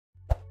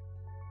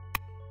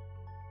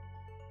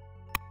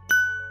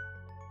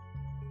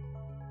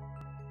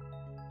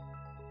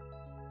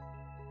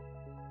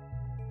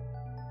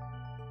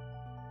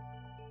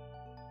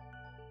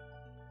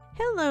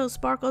Hello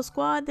Sparkle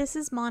Squad, this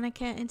is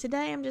Monica, and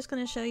today I'm just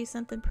going to show you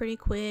something pretty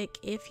quick.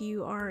 If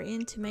you are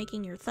into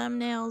making your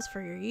thumbnails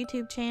for your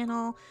YouTube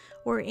channel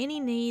or any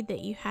need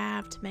that you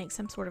have to make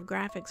some sort of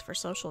graphics for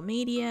social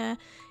media,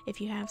 if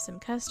you have some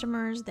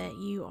customers that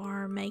you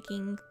are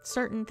making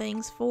certain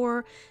things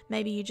for,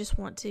 maybe you just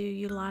want to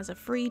utilize a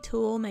free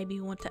tool, maybe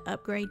you want to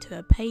upgrade to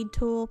a paid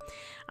tool,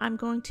 I'm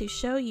going to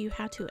show you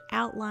how to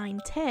outline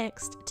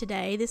text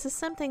today. This is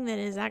something that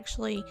is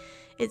actually,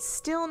 it's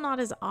still not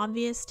as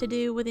obvious to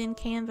do within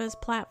Canva's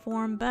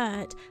platform,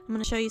 but I'm going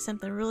to show you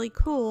something really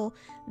cool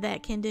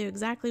that can do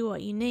exactly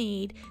what you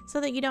need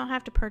so that you don't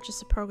have to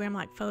purchase a program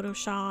like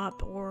Photoshop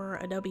or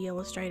Adobe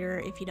Illustrator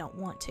if you don't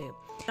want to.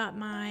 Got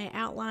my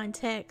outline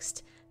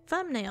text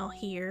thumbnail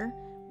here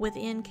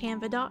within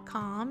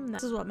canva.com.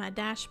 This is what my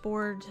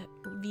dashboard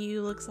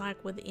view looks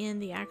like within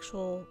the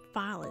actual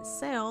file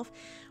itself.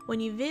 When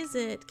you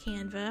visit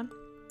Canva,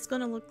 it's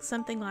going to look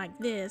something like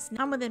this.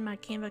 Now I'm within my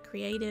Canva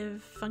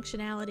creative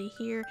functionality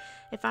here.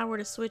 If I were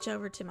to switch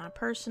over to my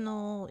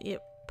personal, it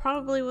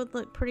probably would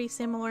look pretty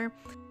similar,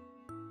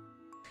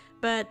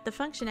 but the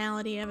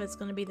functionality of it's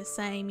going to be the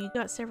same. You've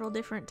got several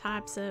different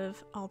types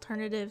of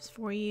alternatives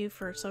for you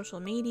for social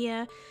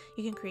media.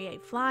 You can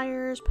create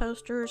flyers,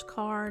 posters,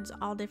 cards,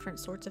 all different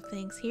sorts of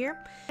things here.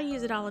 I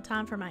use it all the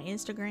time for my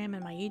Instagram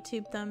and my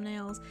YouTube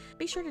thumbnails.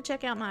 Be sure to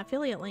check out my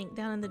affiliate link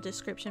down in the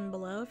description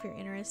below if you're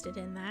interested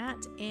in that,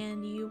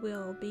 and you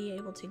will be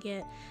able to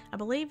get, I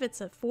believe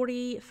it's a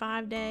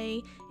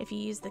 45-day if you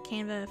use the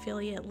Canva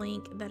affiliate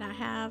link that I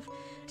have,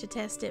 to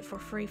test it for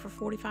free for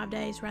 45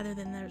 days rather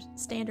than the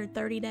standard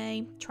 30-day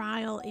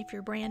trial if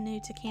you're brand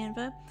new to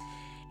Canva.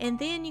 And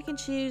then you can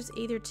choose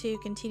either to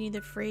continue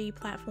the free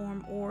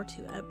platform or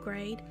to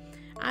upgrade.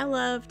 I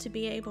love to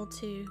be able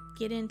to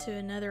get into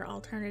another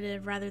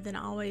alternative rather than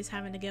always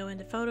having to go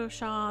into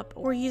Photoshop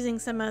or using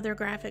some other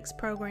graphics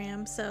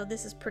program, so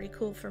this is pretty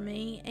cool for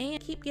me, and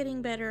keep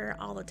getting better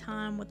all the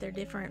time with their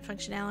different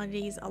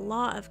functionalities. A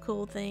lot of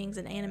cool things,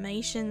 and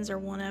animations are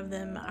one of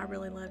them I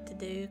really love to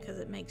do because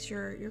it makes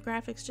your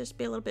graphics just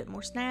be a little bit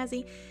more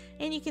snazzy,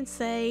 and you can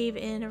save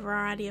in a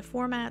variety of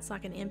formats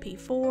like an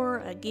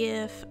MP4, a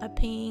GIF, a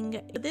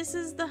PNG. This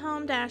is the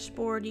home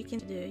dashboard. You can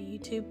do a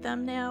YouTube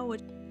thumbnail,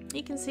 which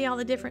you can see all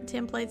the different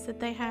templates that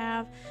they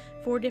have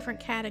for different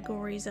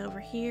categories over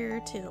here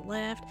to the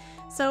left.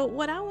 So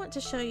what I want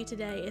to show you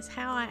today is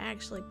how I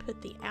actually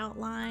put the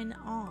outline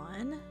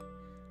on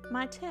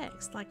my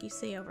text like you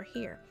see over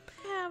here.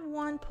 I have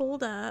one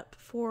pulled up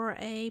for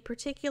a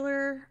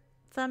particular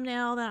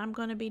thumbnail that I'm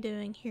going to be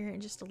doing here in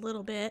just a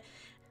little bit.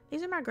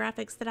 These are my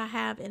graphics that I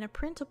have in a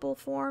printable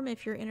form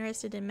if you're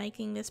interested in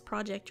making this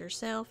project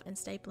yourself and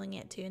stapling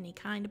it to any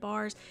kind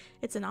bars.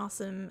 It's an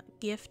awesome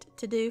gift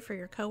to do for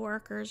your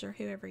coworkers or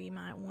whoever you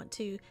might want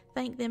to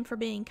thank them for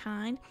being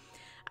kind.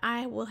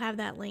 I will have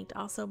that linked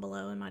also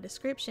below in my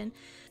description.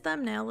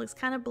 Thumbnail looks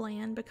kind of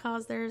bland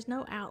because there's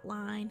no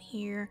outline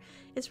here.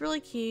 It's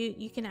really cute.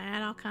 You can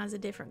add all kinds of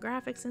different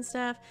graphics and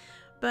stuff,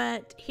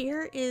 but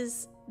here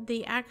is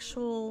the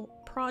actual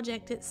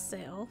project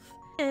itself.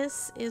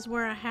 This is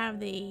where I have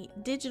the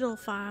digital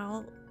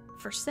file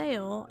for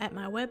sale at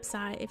my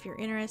website. If you're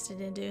interested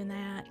in doing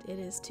that, it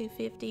is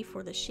 $250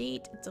 for the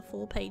sheet. It's a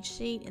full page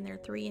sheet and they're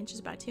 3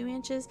 inches by 2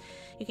 inches.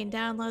 You can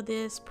download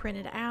this, print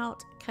it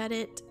out, cut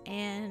it,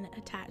 and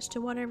attach to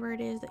whatever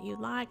it is that you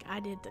like. I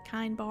did the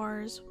kind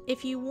bars.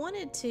 If you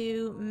wanted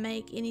to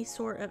make any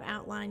sort of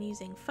outline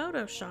using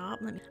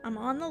Photoshop, I'm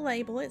on the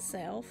label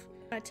itself.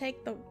 I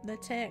take the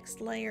text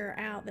layer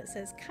out that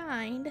says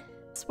kind.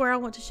 That's where I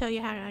want to show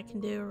you how I can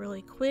do a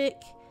really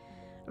quick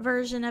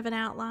version of an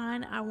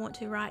outline. I want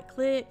to right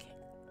click,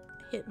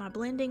 hit my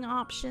blending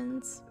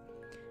options,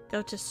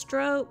 go to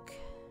stroke,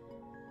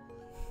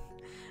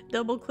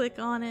 double click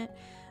on it.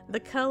 The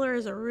color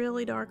is a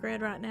really dark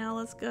red right now.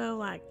 Let's go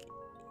like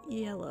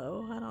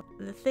yellow.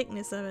 The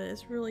thickness of it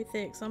is really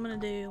thick, so I'm going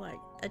to do like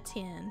a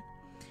 10.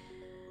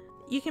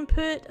 You can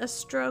put a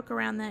stroke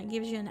around that,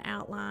 gives you an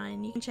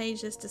outline. You can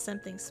change this to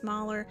something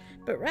smaller,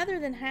 but rather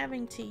than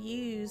having to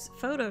use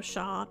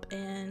Photoshop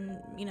and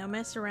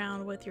mess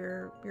around with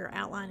your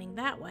outlining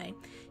that way,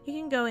 you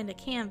can go into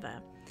Canva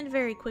and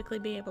very quickly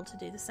be able to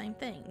do the same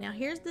thing. Now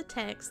here's the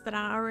text that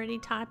I already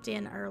typed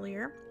in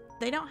earlier.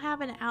 They don't have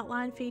an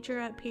outline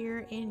feature up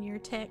here in your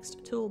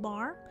text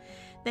toolbar.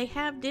 They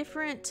have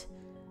different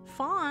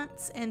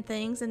fonts and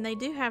things, and they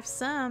do have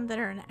some that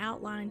are an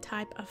outline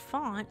type of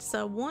font.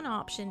 So one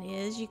option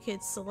is you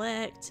could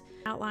select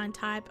outline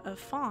type of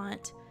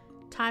font,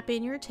 type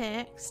in your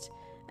text,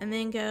 and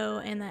then go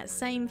in that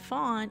same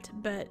font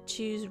but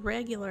choose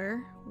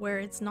regular where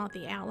it's not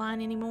the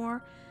outline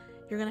anymore.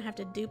 You're going to have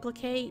to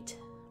duplicate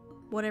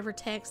whatever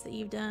text that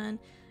you've done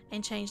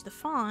and change the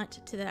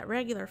font to that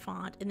regular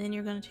font, and then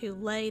you're going to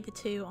lay the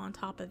two on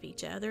top of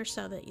each other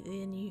so that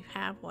then you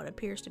have what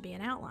appears to be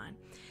an outline.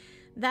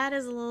 That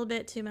is a little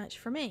bit too much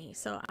for me,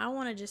 so I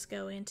want to just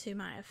go into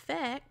my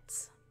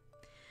effects,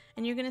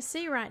 and you're going to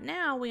see right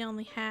now we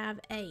only have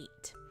 8.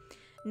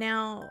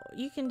 Now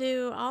you can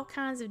do all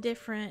kinds of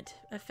different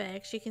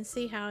effects. You can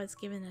see how it's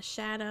given a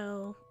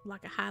shadow,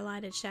 like a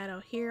highlighted shadow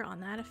here on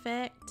that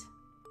effect.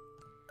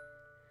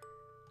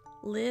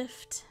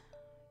 Lift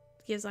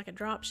gives like a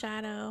drop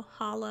shadow,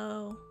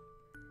 hollow,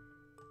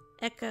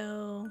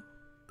 echo,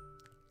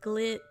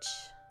 glitch,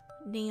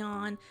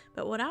 neon.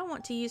 But what I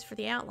want to use for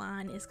the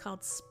outline is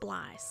called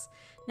splice.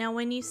 Now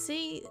when you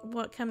see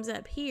what comes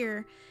up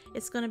here,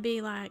 it's going to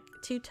be like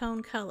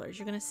two-tone colors.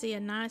 You're going to see a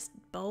nice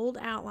bold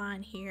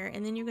outline here,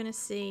 and then you're going to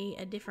see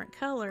a different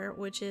color,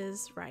 which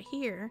is right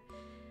here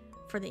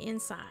for the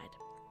inside.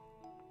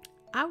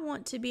 I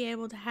want to be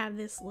able to have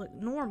this look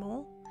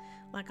normal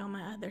like on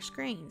my other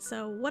screen.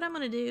 So what I'm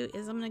going to do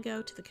is I'm going to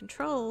go to the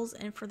controls,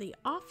 and for the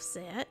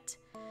offset,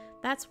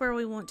 that's where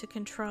we want to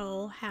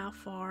control how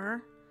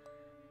far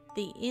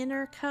the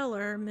inner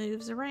color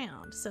moves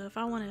around. So if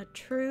I want a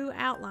true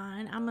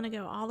outline, I'm going to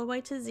go all the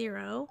way to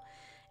 0,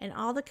 and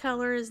all the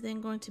color is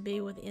then going to be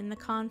within the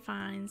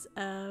confines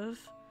of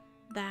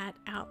that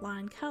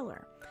outline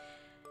color.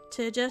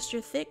 To adjust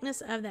your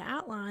thickness of the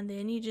outline,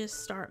 then you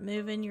just start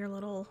moving your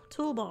little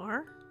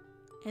toolbar,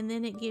 and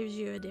then it gives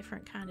you a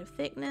different kind of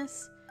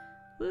thickness.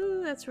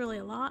 Woo, that's really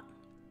a lot.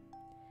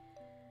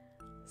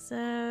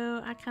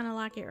 So I kind of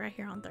like it right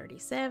here on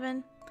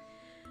 37.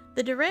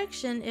 The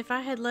direction, if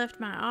I had left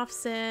my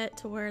offset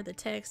to where the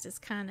text is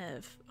kind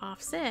of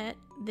offset,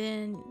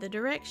 then the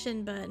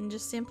direction button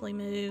just simply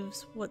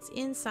moves what's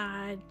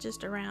inside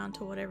just around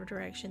to whatever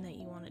direction that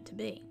you want it to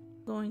be.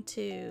 I'm going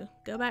to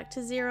go back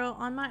to 0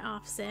 on my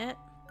offset.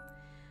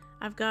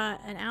 I've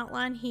got an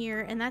outline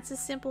here, and that's as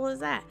simple as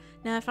that.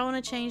 Now if I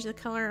want to change the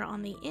color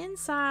on the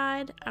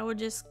inside, I would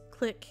just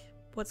click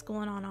what's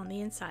going on the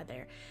inside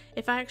there.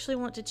 If I actually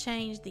want to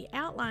change the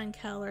outline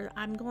color,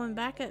 I'm going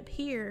back up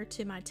here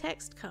to my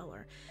text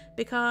color,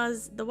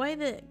 because the way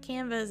that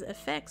Canva's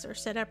effects are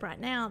set up right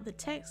now, the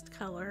text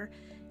color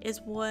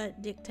is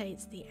what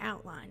dictates the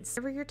outlines.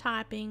 Whenever you're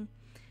typing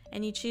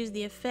and you choose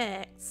the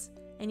effects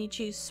and you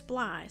choose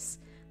splice,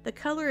 the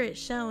color it's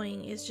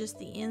showing is just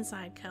the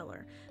inside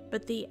color,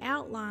 but the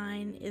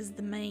outline is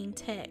the main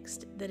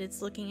text that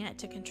it's looking at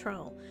to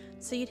control.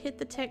 So you'd hit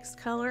the text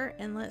color,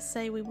 and let's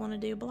say we want to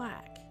do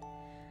black.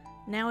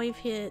 Now we've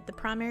hit the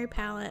primary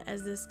palette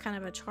as this kind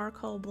of a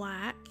charcoal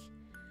black,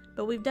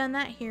 but we've done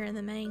that here in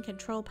the main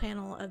control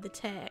panel of the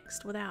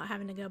text without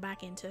having to go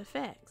back into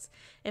effects.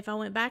 If I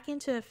went back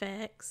into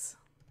effects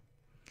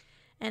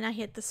and I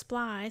hit the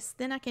splice,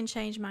 then I can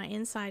change my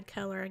inside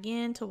color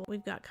again to,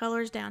 we've got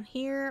colors down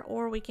here,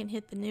 or we can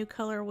hit the new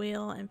color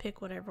wheel and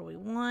pick whatever we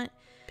want.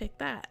 Pick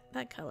that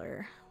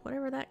color,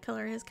 whatever that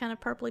color is, kind of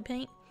purpley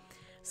pink.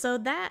 So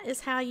that is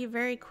how you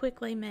very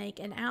quickly make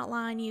an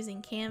outline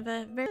using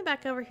Canva.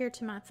 Back over here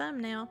to my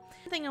thumbnail.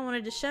 The thing I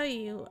wanted to show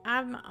you,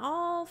 I'm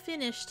all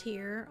finished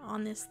here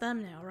on this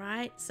thumbnail,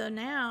 right? So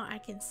now I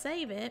can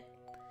save it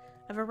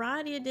a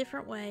variety of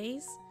different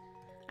ways.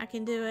 I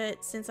can do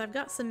it, since I've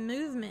got some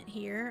movement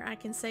here, I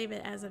can save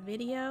it as a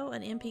video,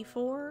 an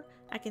MP4,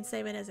 I can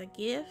save it as a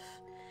GIF,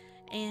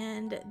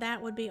 and that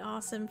would be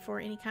awesome for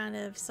any kind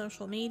of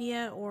social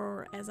media,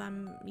 or as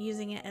I'm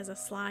using it as a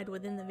slide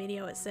within the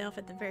video itself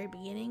at the very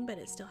beginning, but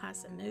it still has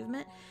some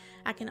movement.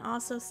 I can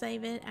also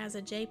save it as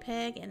a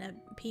JPEG and a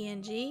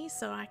PNG,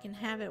 so I can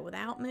have it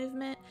without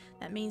movement.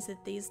 That means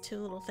that these two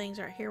little things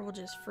right here will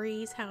just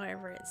freeze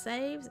however it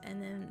saves, and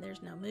then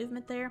there's no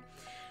movement there.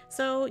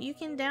 So you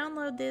can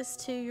download this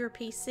to your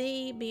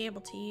PC, be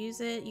able to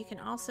use it. You can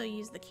also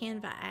use the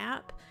Canva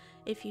app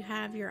if you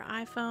have your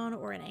iPhone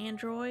or an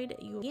Android.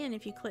 Again,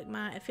 if you click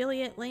my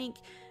affiliate link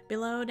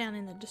below down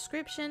in the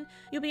description,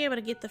 you'll be able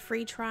to get the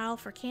free trial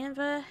for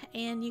Canva,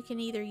 and you can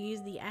either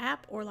use the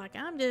app or, like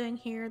I'm doing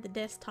here, the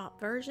desktop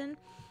version.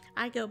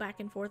 I go back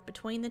and forth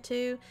between the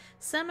two.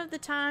 Some of the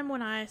time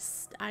when I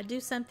do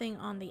something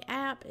on the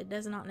app, it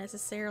does not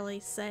necessarily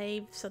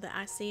save so that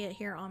I see it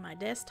here on my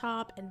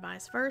desktop, and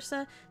vice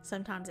versa.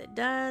 Sometimes it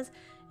does.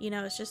 You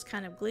know, it's just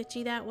kind of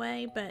glitchy that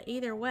way, but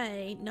either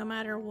way, no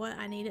matter what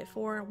I need it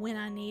for, when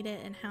I need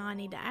it, and how I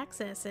need to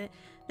access it,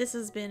 this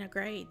has been a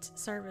great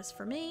service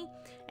for me,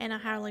 and I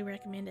highly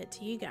recommend it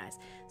to you guys.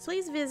 So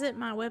please visit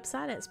my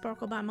website at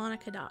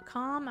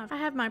sparklebymonica.com. I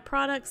have my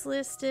products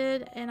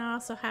listed, and I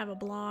also have a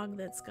blog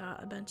that's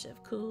got a bunch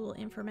of cool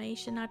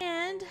information.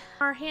 And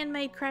our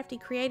Handmade Crafty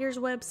Creators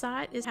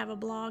website have a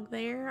blog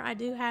there. I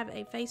do have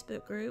a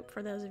Facebook group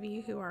for those of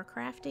you who are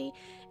crafty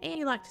and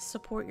you like to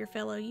support your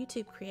fellow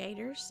YouTube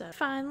creators. So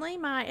finally,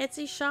 my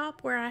Etsy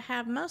shop, where I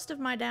have most of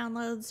my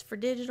downloads for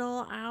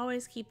digital. I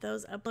always keep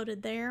those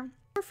uploaded there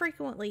more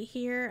frequently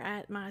here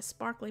at my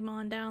Sparkly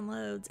Mon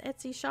Downloads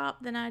Etsy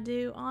shop than I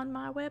do on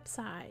my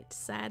website,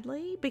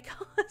 sadly,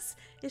 because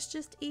it's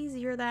just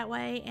easier that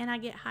way, and I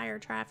get higher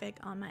traffic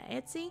on my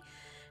Etsy.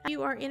 If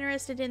you are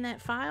interested in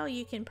that file,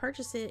 you can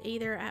purchase it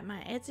either at my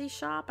Etsy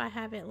shop, I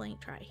have it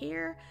linked right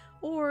here,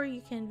 or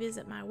you can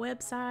visit my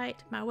website.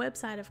 My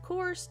website, of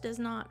course, does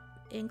not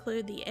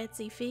include the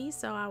Etsy fee,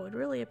 so I would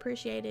really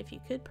appreciate it if you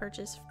could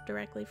purchase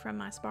directly from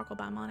my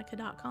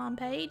sparklebymonica.com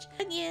page.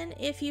 Again,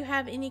 if you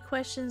have any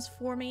questions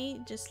for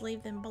me, just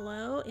leave them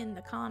below in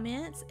the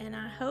comments, and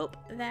I hope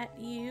that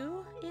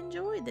you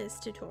enjoyed this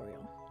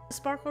tutorial.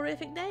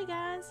 Sparklerific day,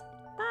 guys.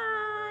 Bye!